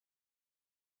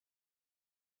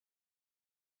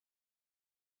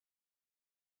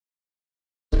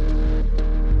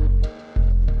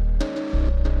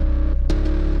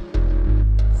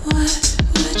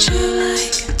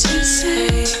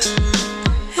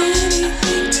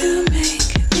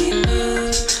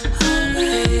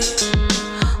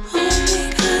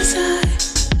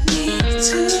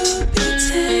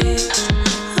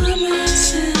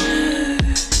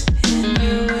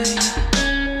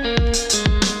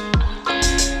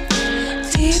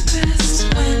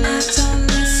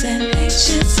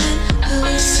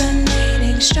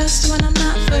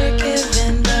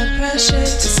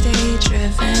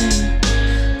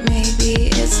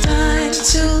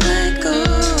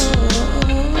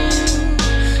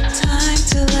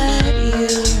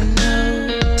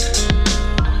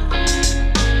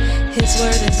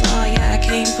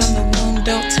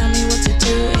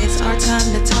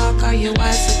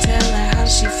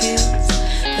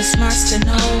marks to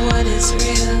know what is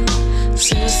real.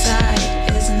 Suicide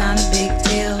is not a big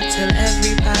deal till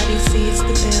everybody sees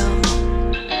the bill.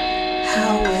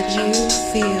 How would you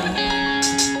feel?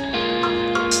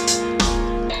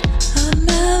 A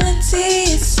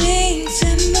melody sings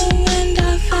in the wind.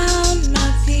 I found my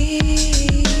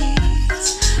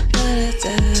peace.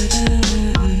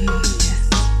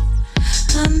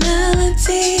 A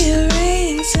melody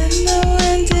rings in the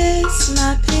wind. It's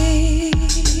my peace.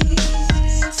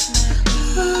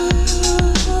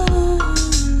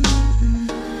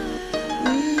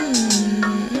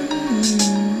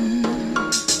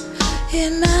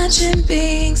 Imagine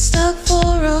being stuck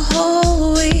for a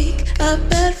whole week. A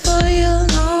bed for you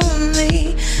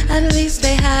lonely. At least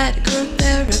they had group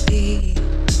therapy.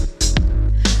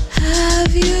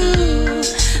 Have you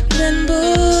been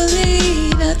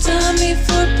bullied? A dummy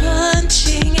for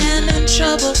punching and in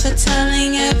trouble for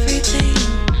telling everything.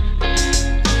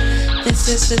 This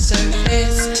is the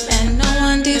surface and no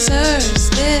one deserves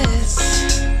this.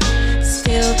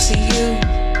 Still to you,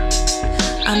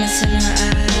 I'm a sinner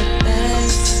at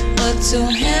best, but to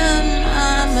him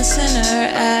I'm a sinner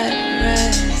at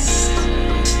rest.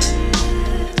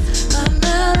 A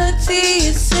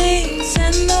melody sings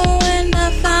in the wind.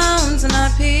 I found my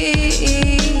peace.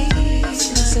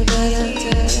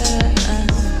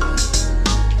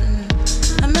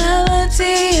 A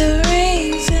melody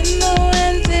rings in the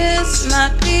wind. It's my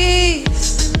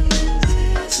peace.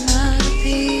 My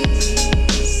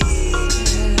peace.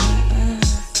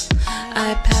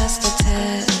 I passed the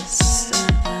test.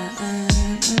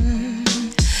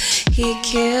 He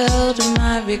killed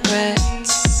my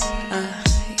regrets.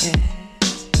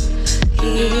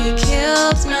 He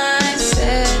killed my